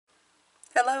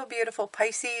Hello, beautiful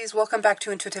Pisces. Welcome back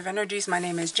to Intuitive Energies. My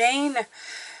name is Jane,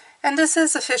 and this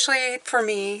is officially, for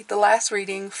me, the last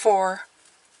reading for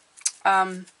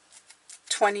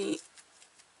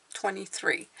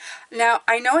 2023. Now,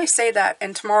 I know I say that,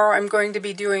 and tomorrow I'm going to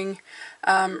be doing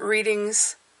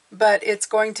readings, but it's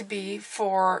going to be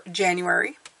for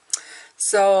January.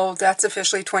 So that's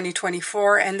officially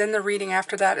 2024, and then the reading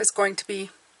after that is going to be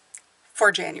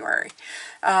for January,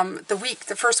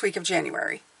 the first week of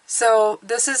January. So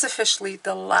this is officially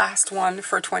the last one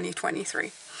for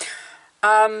 2023.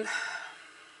 I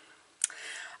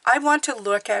want to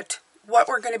look at what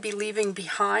we're going to be leaving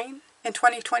behind in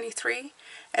 2023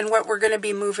 and what we're going to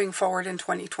be moving forward in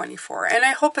 2024. And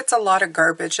I hope it's a lot of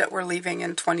garbage that we're leaving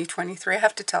in 2023, I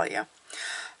have to tell you.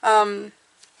 I've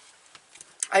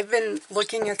been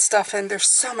looking at stuff and there's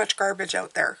so much garbage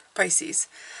out there, Pisces.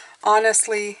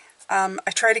 Honestly, I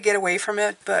try to get away from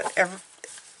it, but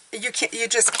you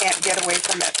just can't get away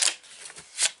from it.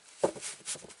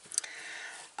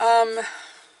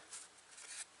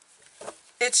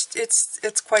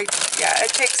 It's quite, yeah,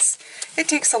 it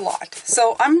takes a lot.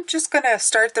 So I'm just going to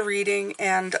start the reading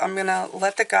and I'm going to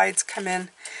let the guides come in,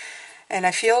 and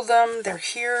I feel them. They're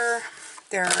here.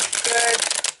 They're good.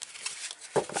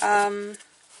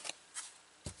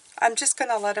 I'm just going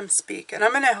to let them speak, and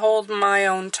I'm going to hold my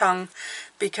own tongue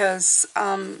because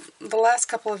the last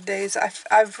couple of days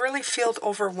I've really felt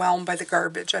overwhelmed by the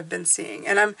garbage I've been seeing,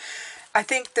 and I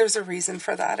think there's a reason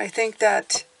for that. I think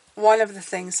that one of the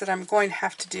things that I'm going to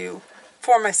have to do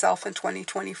for myself in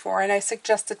 2024, and I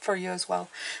suggest it for you as well,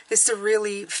 is to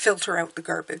really filter out the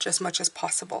garbage as much as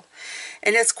possible.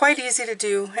 And it's quite easy to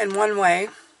do in one way,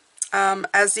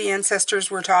 as the ancestors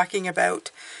were talking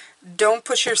about. Don't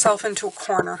push yourself into a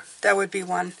corner. That would be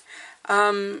one.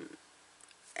 And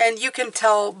you can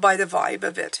tell by the vibe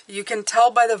of it. You can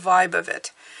tell by the vibe of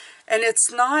it. And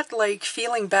it's not like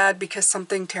feeling bad because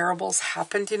something terrible's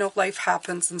happened. You know, life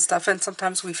happens and stuff, and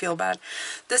sometimes we feel bad.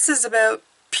 This is about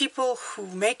people who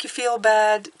make you feel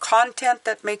bad, content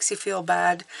that makes you feel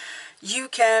bad. You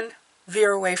can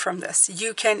veer away from this.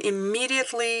 You can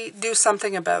immediately do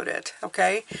something about it,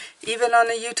 okay? Even on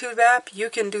a YouTube app, you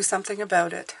can do something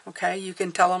about it, okay? You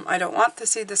can tell them, I don't want to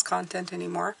see this content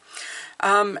anymore.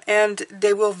 And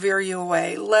they will veer you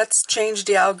away. Let's change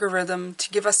the algorithm to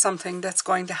give us something that's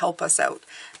going to help us out,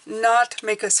 not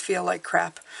make us feel like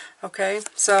crap, okay?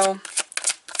 So,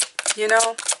 you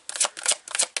know,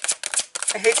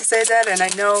 I hate to say that, and I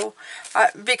know,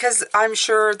 because I'm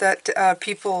sure that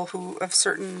people who of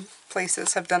certain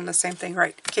places have done the same thing,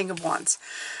 right? King of Wands.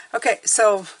 Okay,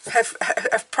 so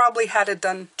I've probably had it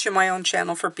done to my own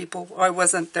channel for people who I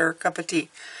wasn't their cup of tea.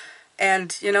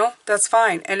 And, you know, that's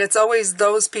fine. And it's always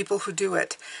those people who do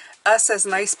it. Us as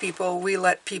nice people, we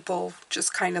let people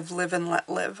just kind of live and let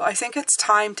live. I think it's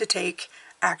time to take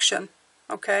action,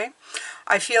 okay?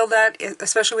 I feel that,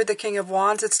 especially with the King of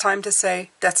Wands, it's time to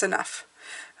say, that's enough,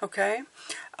 okay?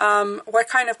 What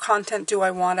kind of content do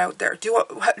I want out there? Do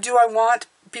I want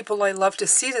people I love to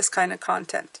see this kind of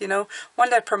content, you know? One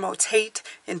that promotes hate,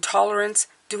 intolerance.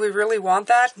 Do we really want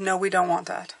that? No, we don't want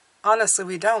that. Honestly,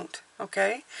 we don't,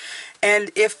 okay? And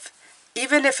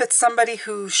even if it's somebody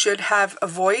who should have a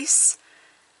voice,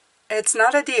 it's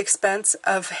not at the expense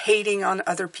of hating on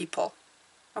other people,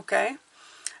 okay?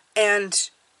 And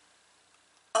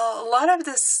a lot of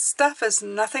this stuff is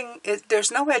nothing,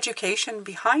 there's no education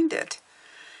behind it.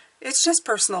 It's just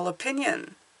personal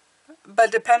opinion.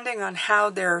 But depending on how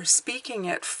they're speaking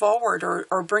it forward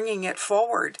or bringing it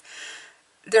forward,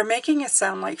 they're making it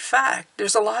sound like fact.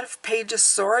 There's a lot of Page of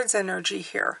Swords energy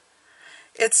here.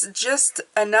 It's just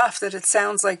enough that it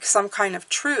sounds like some kind of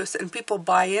truth and people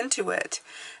buy into it.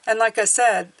 And like I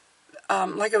said,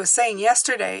 like I was saying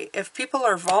yesterday, if people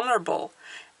are vulnerable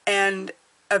and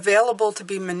available to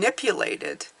be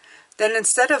manipulated, then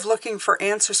instead of looking for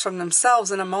answers from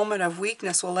themselves in a moment of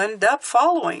weakness, will end up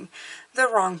following the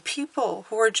wrong people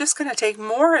who are just going to take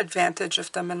more advantage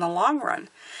of them in the long run.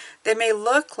 They may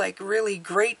look like really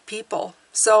great people.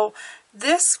 So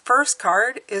this first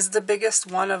card is the biggest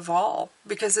one of all,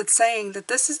 because it's saying that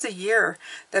this is the year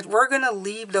that we're going to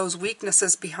leave those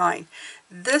weaknesses behind.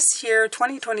 This year,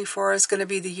 2024, is going to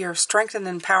be the year of strength and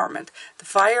empowerment. The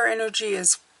fire energy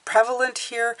is prevalent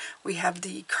here. We have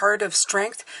the card of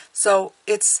strength. So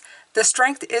the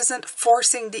strength isn't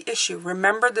forcing the issue.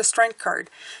 Remember the strength card.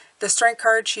 The strength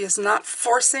card, she is not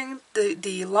forcing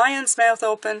the lion's mouth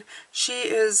open. She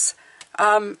is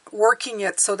working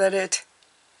it so that it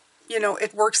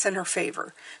works in her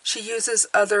favor. She uses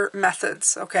other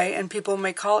methods, okay? And people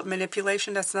may call it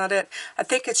manipulation. That's not it. I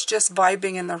think it's just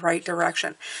vibing in the right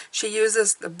direction. She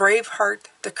uses the brave heart,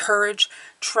 the courage,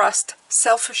 trust,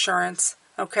 self-assurance,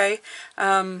 okay?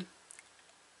 Inner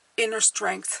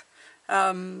strength,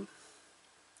 how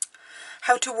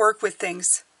to work with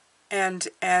things, and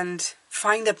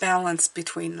find a balance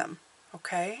between them,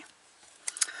 okay?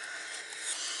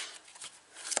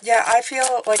 Yeah, I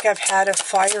feel like I've had a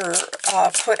fire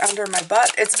put under my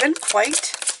butt. It's been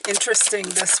quite interesting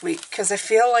this week because I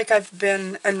feel like I've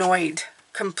been annoyed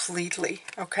completely,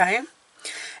 okay?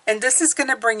 And this is going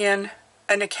to bring in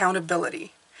an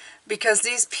accountability because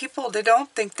these people, they don't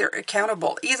think they're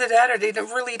accountable. Either that or they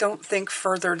really don't think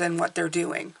further than what they're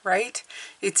doing, right?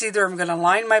 It's either I'm going to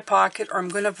line my pocket or I'm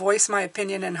going to voice my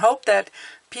opinion and hope that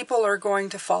people are going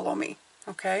to follow me,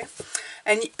 okay?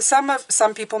 And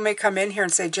some people may come in here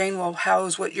and say, Jane, well, how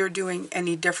is what you're doing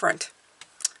any different?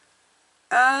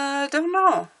 Don't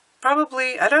know.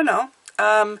 Probably, I don't know.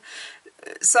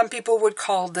 Some people would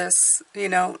call this,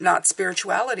 not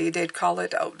spirituality. They'd call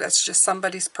it, oh, that's just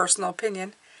somebody's personal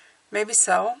opinion. Maybe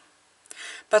so.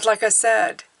 But like I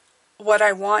said, what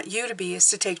I want you to be is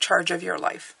to take charge of your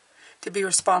life, to be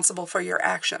responsible for your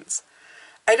actions.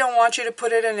 I don't want you to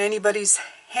put it in anybody's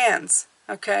hands,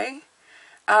 okay?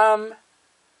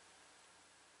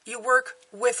 You work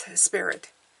with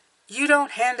Spirit. You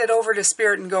don't hand it over to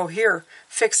Spirit and go, here,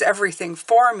 fix everything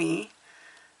for me.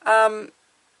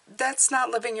 That's not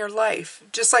living your life.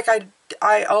 Just like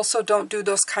I also don't do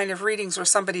those kind of readings where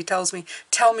somebody tells me,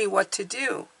 tell me what to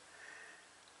do.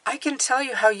 I can tell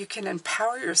you how you can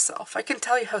empower yourself. I can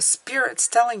tell you how Spirit's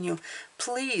telling you,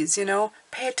 please,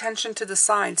 pay attention to the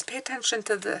signs. Pay attention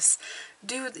to this.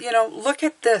 Look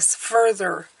at this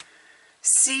further.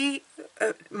 See,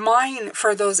 mine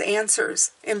for those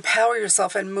answers. Empower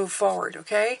yourself and move forward,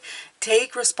 okay?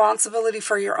 Take responsibility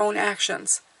for your own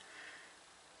actions.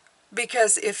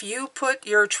 Because if you put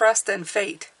your trust and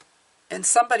faith in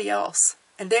somebody else,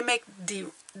 and they make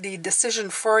the decision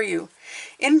for you,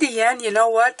 in the end, you know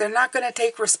what? They're not going to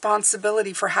take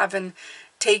responsibility for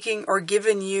taking or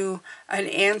giving you an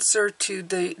answer to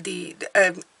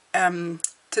the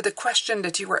question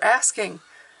that you were asking.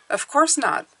 Of course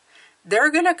not.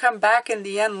 They're going to come back in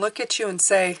the end, look at you and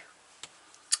say,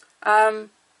 well,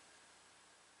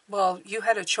 you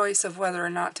had a choice of whether or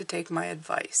not to take my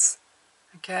advice.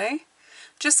 Okay?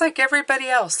 Just like everybody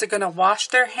else, they're going to wash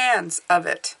their hands of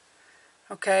it.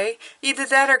 Okay? Either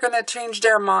that or going to change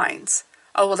their minds.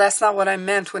 Oh, well, that's not what I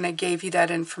meant when I gave you that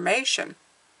information.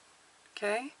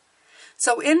 Okay?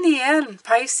 So in the end,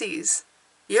 Pisces,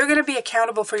 you're going to be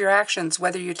accountable for your actions,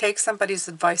 whether you take somebody's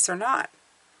advice or not.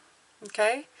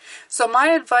 Okay? So my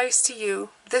advice to you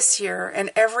this year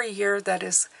and every year that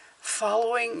is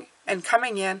following and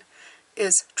coming in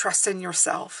is trust in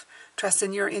yourself. Trust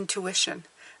in your intuition.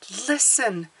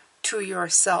 Listen to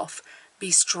yourself.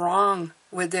 Be strong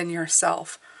within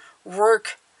yourself.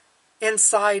 Work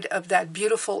inside of that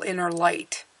beautiful inner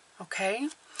light. Okay?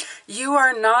 You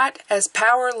are not as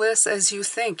powerless as you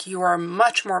think. You are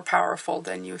much more powerful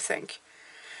than you think.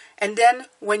 And then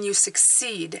when you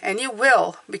succeed, and you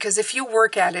will, because if you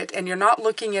work at it and you're not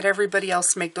looking at everybody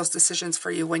else make those decisions for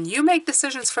you, when you make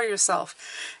decisions for yourself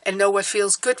and know what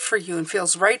feels good for you and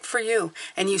feels right for you,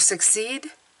 and you succeed,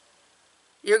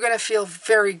 you're going to feel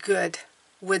very good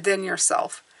within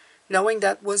yourself, knowing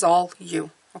that was all you.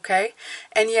 Okay?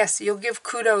 And yes, you'll give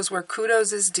kudos where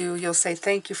kudos is due. You'll say,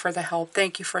 thank you for the help.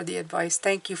 Thank you for the advice.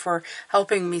 Thank you for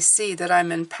helping me see that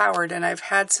I'm empowered. And I've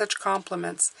had such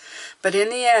compliments. But in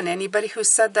the end, anybody who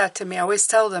said that to me, I always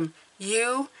tell them,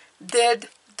 you did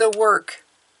the work.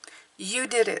 You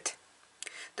did it.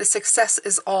 The success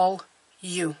is all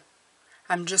you.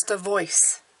 I'm just a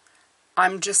voice.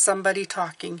 I'm just somebody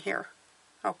talking here.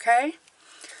 Okay?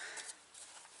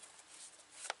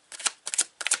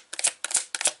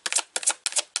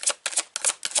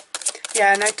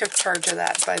 Yeah, and I took charge of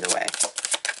that, by the way.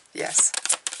 Yes,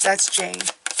 that's Jane.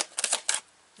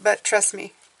 But trust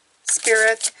me,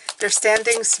 Spirit, they're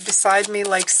standing beside me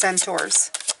like centaurs,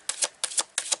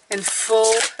 in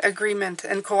full agreement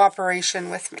and cooperation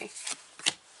with me,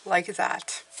 like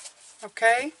that.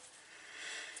 Okay?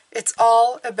 It's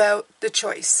all about the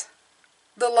choice.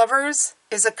 The Lovers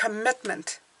is a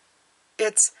commitment.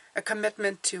 It's a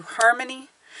commitment to harmony.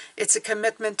 It's a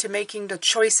commitment to making the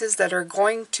choices that are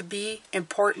going to be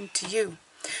important to you.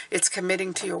 It's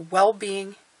committing to your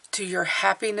well-being, to your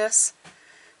happiness,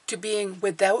 to being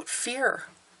without fear,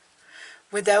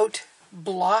 without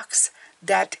blocks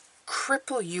that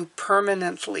cripple you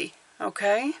permanently,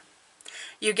 okay?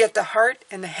 You get the heart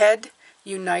and the head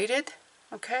united,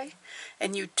 okay?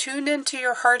 And you tune into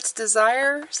your heart's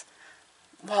desires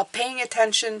while paying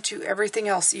attention to everything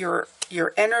else, your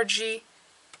energy,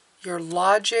 your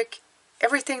logic,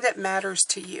 everything that matters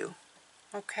to you.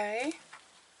 Okay?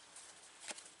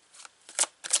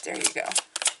 There you go.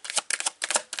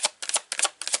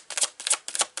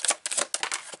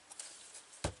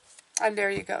 And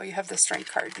there you go. You have the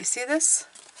Strength card. Do you see this?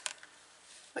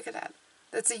 Look at that.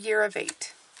 That's a year of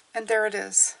 8. And there it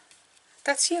is.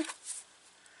 That's you.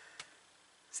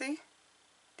 See?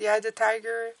 The eye of the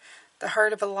tiger, the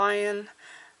heart of a lion,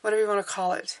 whatever you want to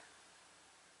call it.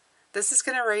 This is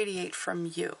going to radiate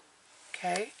from you.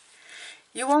 Okay?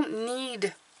 You won't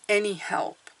need any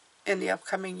help in the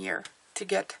upcoming year to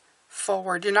get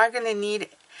forward. You're not going to need,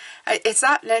 it's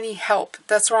not any help.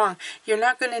 That's wrong. You're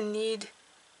not going to need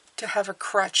to have a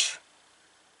crutch.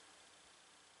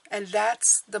 And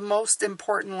that's the most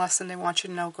important lesson they want you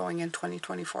to know going in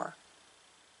 2024.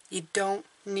 You don't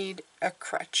need a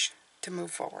crutch to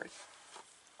move forward.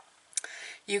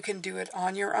 You can do it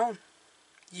on your own.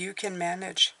 You can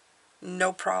manage.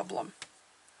 No problem.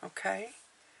 Okay?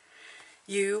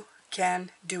 You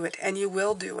can do it, and you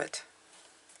will do it.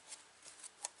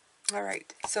 All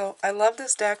right, so I love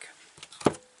this deck,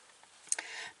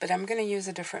 but I'm going to use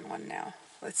a different one now.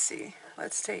 Let's see.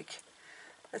 Let's take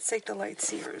the Light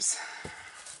Seers.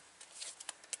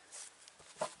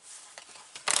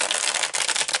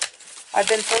 I've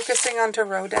been focusing on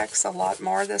tarot decks a lot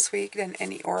more this week than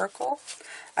any oracle.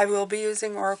 I will be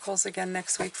using oracles again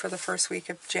next week for the first week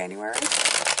of January.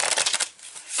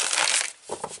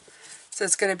 So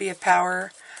it's going to be a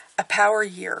power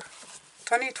year.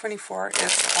 2024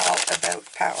 is all about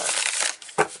power.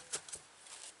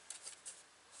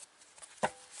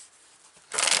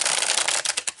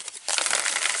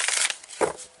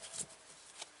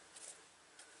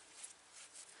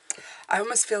 I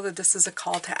almost feel that this is a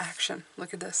call to action.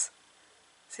 Look at this.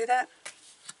 See that?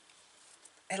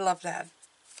 I love that.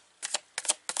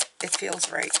 It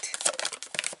feels right.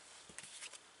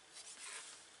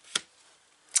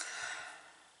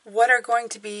 What are going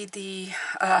to be the,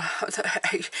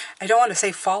 I don't want to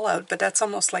say fallout, but that's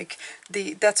almost like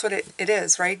that's what it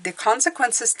is, right? The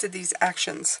consequences to these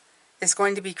actions is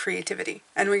going to be creativity.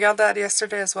 And we got that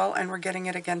yesterday as well, and we're getting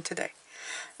it again today.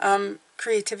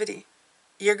 Creativity.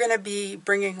 You're going to be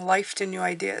bringing life to new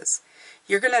ideas.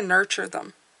 You're going to nurture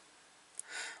them.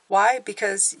 Why?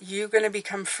 Because you're going to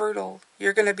become fertile.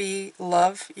 You're going to be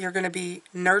love. You're going to be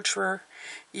nurturer.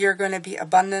 You're going to be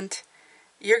abundant.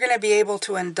 You're going to be able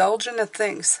to indulge in the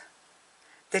things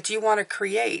that you want to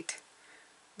create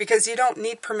because you don't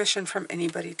need permission from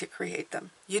anybody to create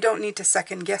them. You don't need to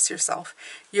second guess yourself.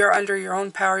 You're under your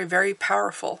own power. You're very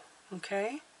powerful.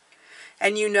 Okay?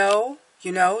 And you know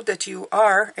that you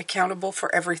are accountable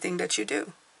for everything that you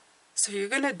do. So you're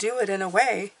going to do it in a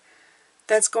way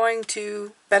that's going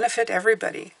to benefit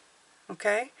everybody.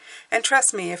 Okay? And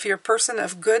trust me, if you're a person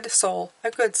of good soul, a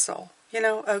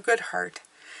good heart,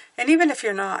 and even if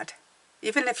you're not,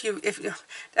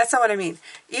 that's not what I mean.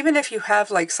 Even if you have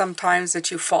like sometimes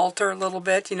that you falter a little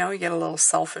bit, you get a little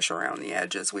selfish around the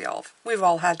edges. We've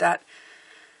all had that.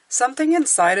 Something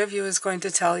inside of you is going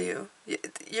to tell you,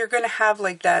 you're going to have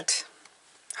like that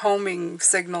homing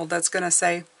signal that's going to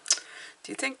say,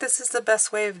 do you think this is the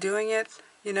best way of doing it?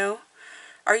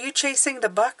 Are you chasing the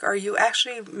buck? Are you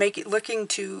actually looking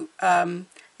to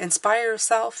inspire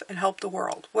yourself and help the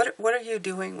world? What are you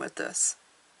doing with this?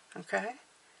 Okay?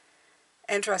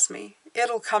 And trust me,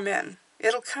 it'll come in.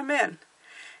 It'll come in.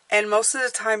 And most of the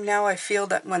time now I feel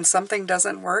that when something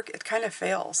doesn't work, it kind of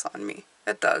fails on me.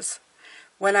 It does.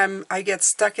 When I get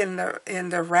stuck in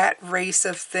the rat race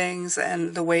of things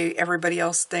and the way everybody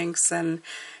else thinks, and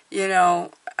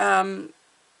if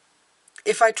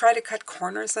I try to cut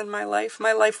corners in my life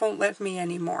won't let me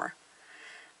anymore.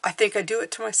 I think I do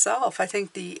it to myself. I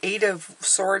think the 8 of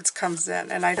Swords comes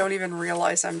in and I don't even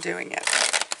realize I'm doing it.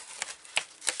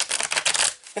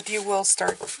 But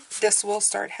this will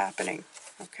start happening,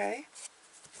 okay?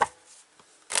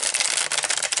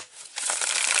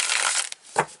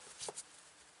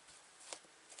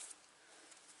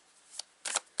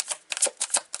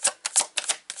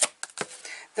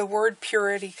 The word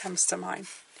purity comes to mind.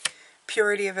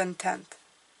 Purity of intent.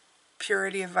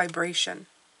 Purity of vibration.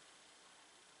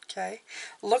 Okay?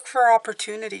 Look for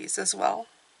opportunities as well.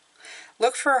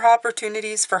 Look for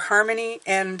opportunities for harmony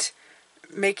and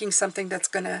making something that's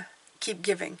going to keep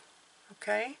giving.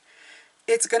 Okay?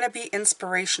 It's going to be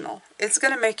inspirational. It's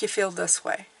going to make you feel this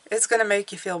way. It's going to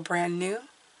make you feel brand new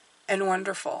and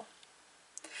wonderful.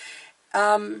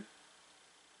 And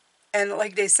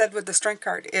like they said with the Strength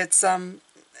card, it's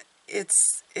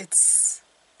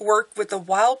work with the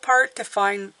wild part to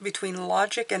find between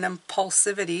logic and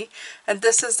impulsivity. And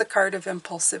this is the card of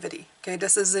impulsivity. Okay,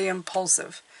 this is the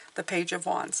impulsive, the Page of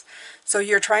Wands. So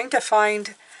you're trying to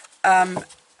find a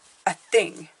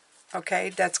thing, okay,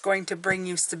 that's going to bring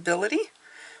you stability,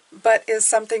 but is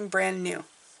something brand new.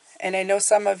 And I know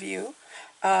some of you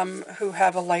who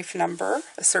have a life number,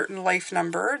 a certain life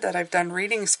number that I've done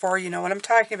readings for, you know what I'm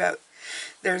talking about.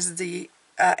 There's the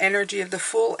energy of the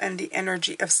Fool and the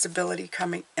energy of stability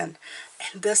coming in.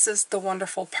 And this is the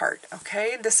wonderful part,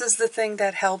 okay? This is the thing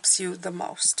that helps you the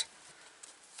most.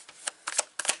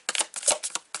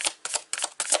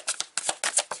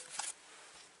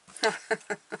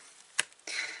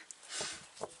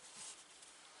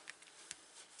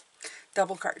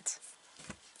 Double cards.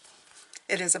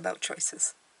 It is about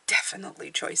choices.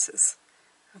 Definitely choices.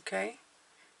 Okay?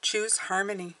 Choose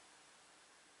harmony.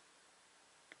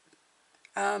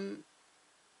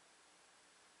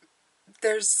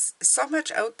 There's so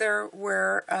much out there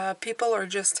where people are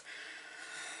just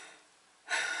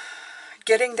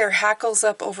getting their hackles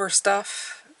up over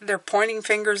stuff. They're pointing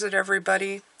fingers at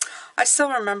everybody. I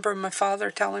still remember my father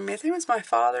telling me, I think it was my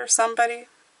father, somebody,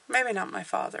 maybe not my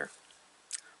father.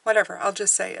 Whatever, I'll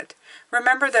just say it.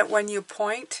 Remember that when you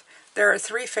point, there are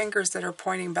 3 fingers that are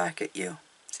pointing back at you.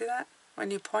 See that?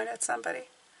 When you point at somebody,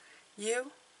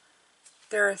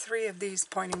 there are 3 of these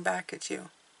pointing back at you.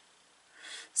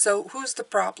 So who's the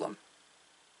problem?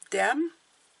 Them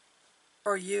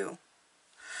or you?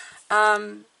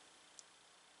 I've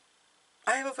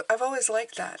always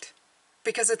liked that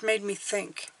because it made me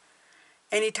think.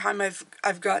 Anytime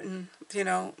I've gotten, you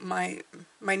know, my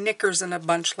knickers in a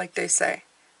bunch, like they say,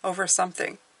 over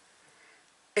something,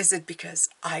 is it because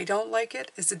I don't like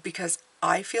it? Is it because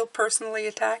I feel personally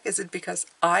attacked? Is it because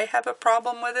I have a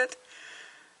problem with it?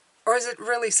 Or is it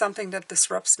really something that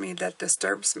disrupts me, that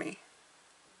disturbs me?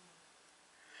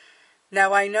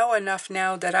 Now, I know enough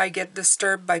now that I get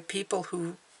disturbed by people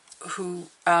who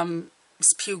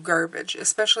spew garbage,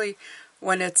 especially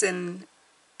when it's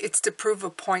to prove a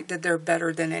point that they're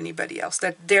better than anybody else,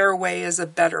 that their way is a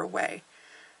better way.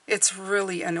 It's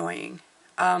really annoying.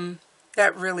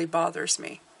 That really bothers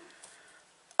me.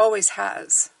 Always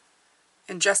has.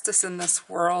 Injustice in this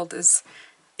world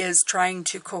is trying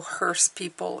to coerce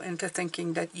people into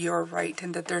thinking that you're right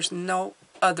and that there's no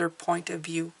other point of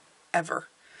view ever.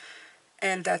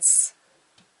 And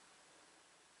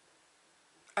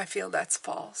I feel that's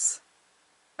false.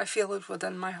 I feel it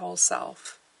within my whole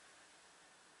self.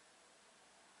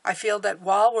 I feel that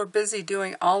while we're busy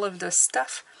doing all of this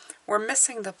stuff, we're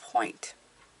missing the point.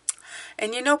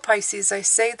 And you know, Pisces, I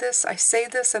say this,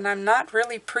 and I'm not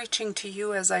really preaching to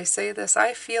you as I say this.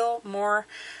 I feel more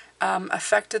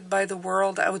affected by the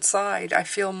world outside. I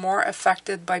feel more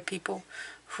affected by people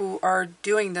who are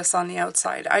doing this on the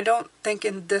outside. I don't think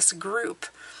in this group,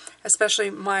 especially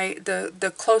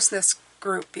the closeness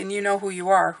group, and you know who you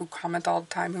are, who comment all the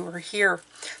time, who are here.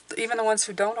 Even the ones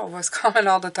who don't always comment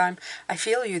all the time, I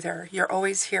feel you there. You're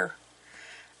always here.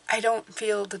 I don't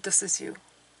feel that this is you.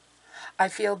 I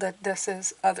feel that this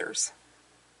is others.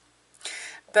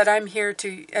 But I'm here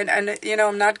to, and you know,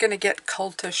 I'm not going to get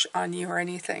cultish on you or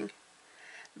anything.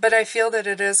 But I feel that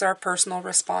it is our personal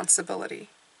responsibility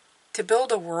to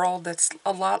build a world that's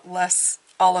a lot less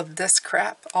all of this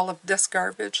crap, all of this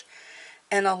garbage,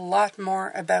 and a lot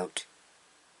more about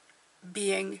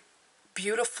being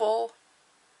beautiful,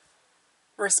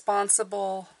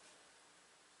 responsible,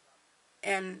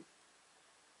 and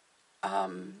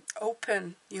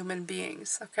open human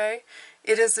beings, okay?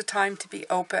 It is the time to be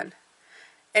open.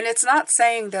 And it's not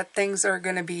saying that things are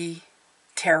going to be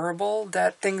terrible,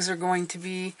 that things are going to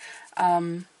be...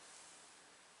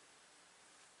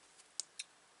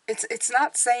 It's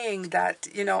not saying that,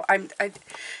 you know,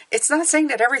 it's not saying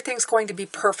that everything's going to be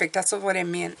perfect. That's what I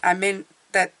mean. I mean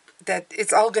that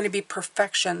it's all going to be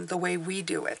perfection the way we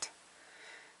do it.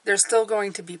 There's still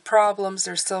going to be problems.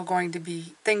 There's still going to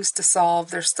be things to solve.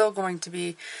 There's still going to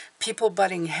be people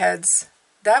butting heads.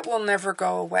 That will never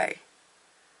go away.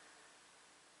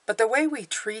 But the way we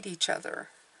treat each other,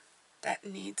 that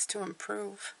needs to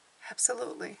improve.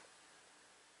 Absolutely.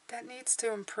 That needs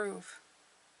to improve.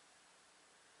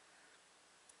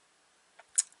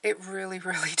 It really,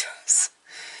 really does.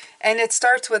 And it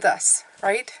starts with us,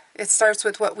 right? It starts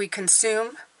with what we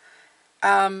consume.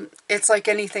 It's like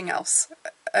anything else.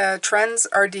 Trends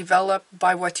are developed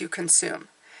by what you consume.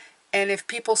 And if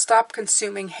people stop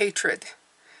consuming hatred,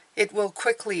 it will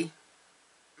quickly,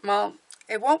 well,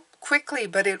 it won't quickly,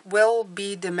 but it will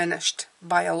be diminished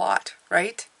by a lot,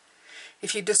 right?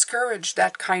 If you discourage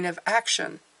that kind of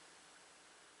action,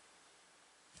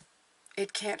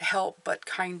 it can't help but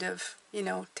kind of, you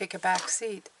know, take a back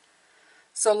seat.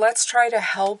 So let's try to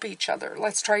help each other.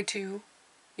 Let's try to,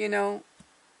 you know,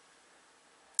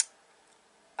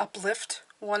 uplift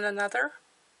one another.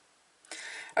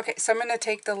 Okay, so I'm going to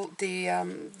take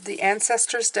the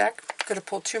Ancestors deck. I'm going to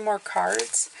pull 2 more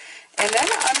cards. And then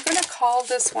I'm going to call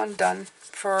this one done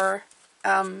for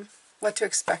what to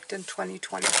expect in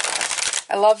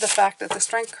 2024. I love the fact that the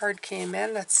Strength card came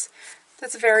in. That's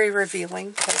very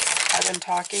revealing, because I've been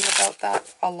talking about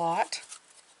that a lot.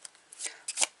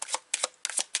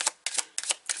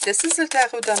 This is the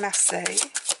Tarot de Marseille.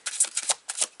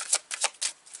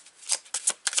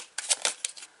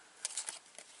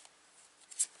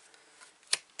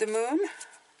 The Moon,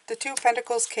 the Two of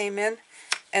Pentacles came in,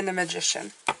 and the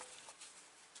Magician.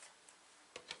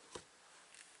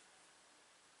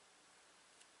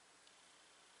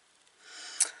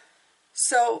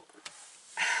 So,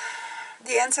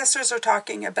 the ancestors are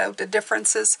talking about the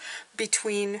differences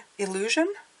between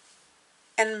illusion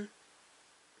and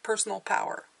personal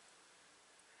power.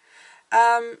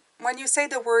 When you say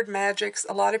the word magic,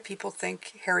 a lot of people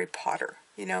think Harry Potter.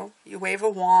 You know, you wave a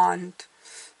wand,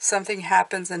 something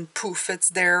happens, and poof, it's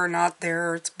there or not there,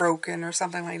 or it's broken, or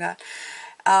something like that.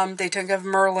 They think of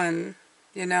Merlin,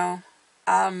 you know,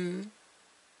 and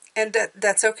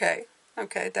that's okay.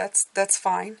 Okay, that's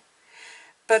fine.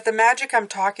 But the magic I'm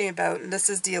talking about, and this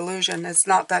is the illusion, it's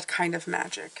not that kind of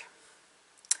magic.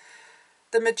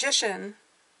 The Magician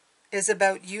is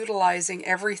about utilizing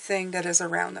everything that is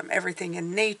around them, everything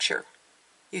in nature.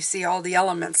 You see all the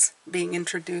elements being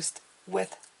introduced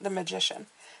with the Magician.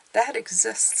 That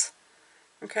exists,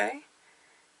 okay?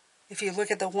 If you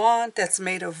look at the wand, that's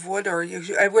made of wood, or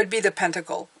it would be the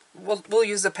pentacle. We'll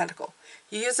use the pentacle.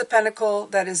 You use the pentacle,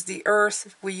 that is the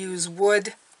earth. We use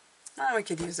wood. Oh, we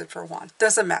could use it for a wand.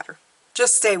 Doesn't matter.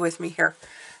 Just stay with me here,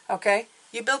 okay?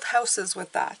 You build houses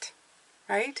with that,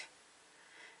 right?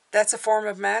 That's a form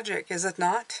of magic, is it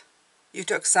not? You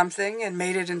took something and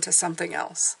made it into something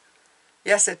else.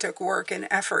 Yes, it took work and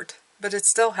effort, but it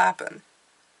still happened.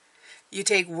 You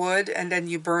take wood and then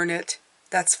you burn it.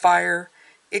 That's fire.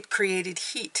 It created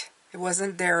heat. It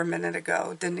wasn't there a minute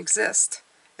ago. It didn't exist.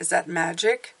 Is that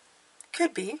magic?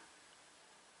 Could be.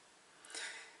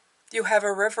 You have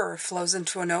a river, flows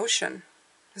into an ocean.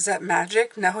 Is that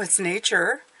magic? No, it's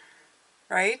nature,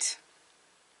 right?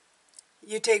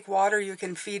 You take water, you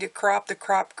can feed a crop, the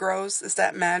crop grows. Is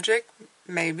that magic?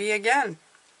 Maybe again.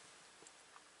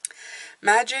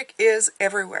 Magic is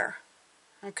everywhere,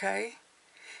 okay?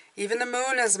 Even the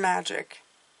moon is magic.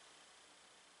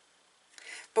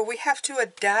 But we have to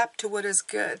adapt to what is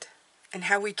good and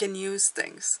how we can use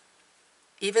things.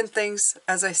 Even things,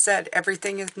 as I said,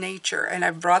 everything is nature. And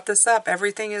I've brought this up.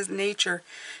 Everything is nature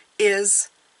is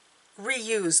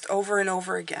reused over and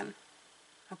over again.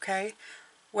 Okay?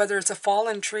 Whether it's a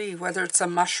fallen tree, whether it's a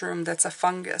mushroom that's a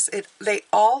fungus, they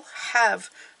all have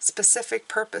specific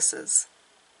purposes.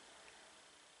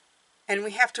 And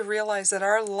we have to realize that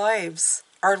our lives,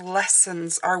 our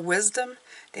lessons, our wisdom,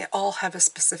 they all have a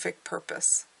specific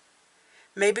purpose.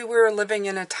 Maybe we're living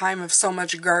in a time of so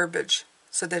much garbage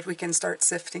so that we can start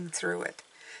sifting through it,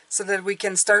 so that we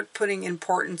can start putting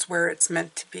importance where it's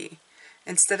meant to be,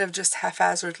 instead of just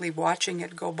haphazardly watching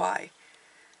it go by.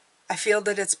 I feel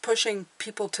that it's pushing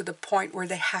people to the point where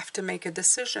they have to make a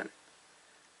decision.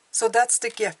 So that's the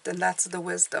gift and that's the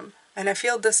wisdom. And I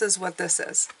feel this is what this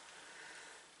is.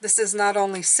 This is not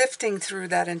only sifting through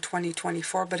that in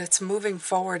 2024, but it's moving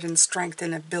forward in strength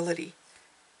and ability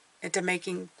into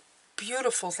making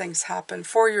beautiful things happen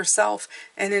for yourself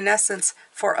and, in essence,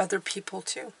 for other people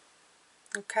too.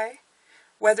 Okay?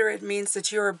 Whether it means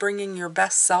that you are bringing your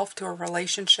best self to a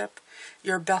relationship,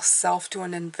 your best self to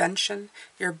an invention,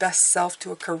 your best self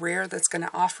to a career that's going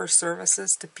to offer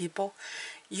services to people,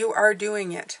 you are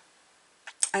doing it.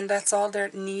 And that's all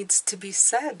that needs to be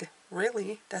said,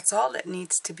 really. That's all that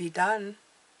needs to be done.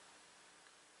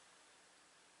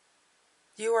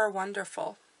 You are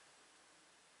wonderful.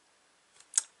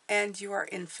 And you are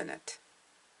infinite.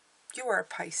 You are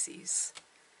Pisces.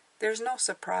 There's no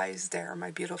surprise there,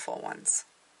 my beautiful ones.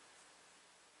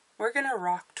 We're going to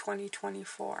rock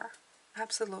 2024.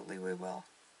 Absolutely we will.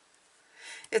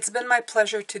 It's been my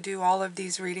pleasure to do all of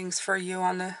these readings for you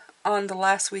on the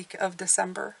last week of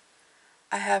December.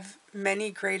 I have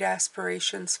many great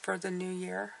aspirations for the new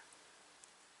year.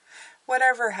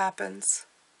 Whatever happens,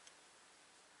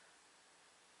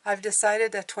 I've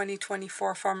decided that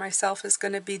 2024 for myself is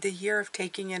going to be the year of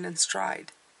taking it in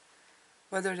stride.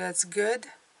 Whether that's good,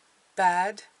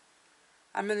 bad,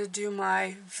 I'm going to do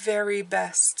my very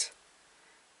best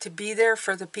to be there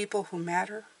for the people who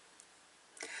matter,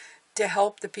 to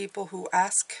help the people who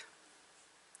ask,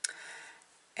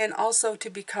 and also to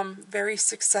become very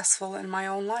successful in my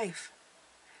own life.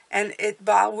 And it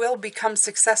will become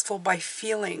successful by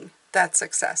feeling that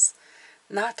success,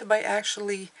 not by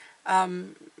actually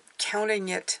counting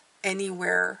it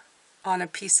anywhere on a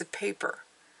piece of paper.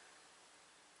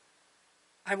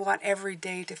 I want every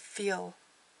day to feel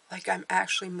like I'm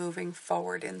actually moving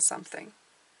forward in something,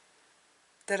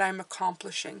 that I'm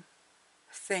accomplishing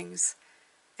things,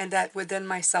 and that within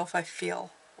myself I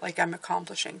feel like I'm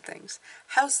accomplishing things.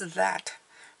 How's that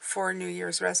for a New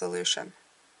Year's resolution?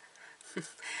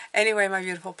 Anyway, my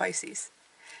beautiful Pisces,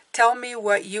 tell me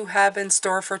what you have in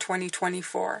store for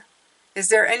 2024. Is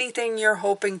there anything you're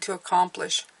hoping to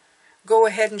accomplish? Go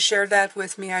ahead and share that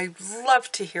with me. I'd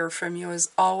love to hear from you as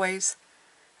always.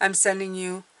 I'm sending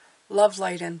you love,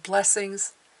 light, and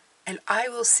blessings. And I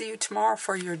will see you tomorrow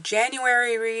for your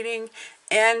January reading.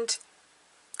 And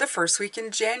the first week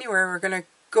in January, we're going to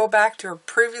go back to our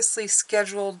previously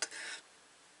scheduled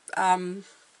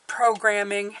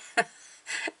programming.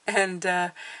 And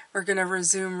we're going to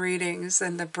resume readings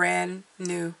in the brand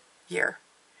new year.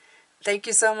 Thank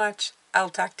you so much. I'll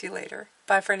talk to you later.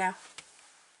 Bye for now.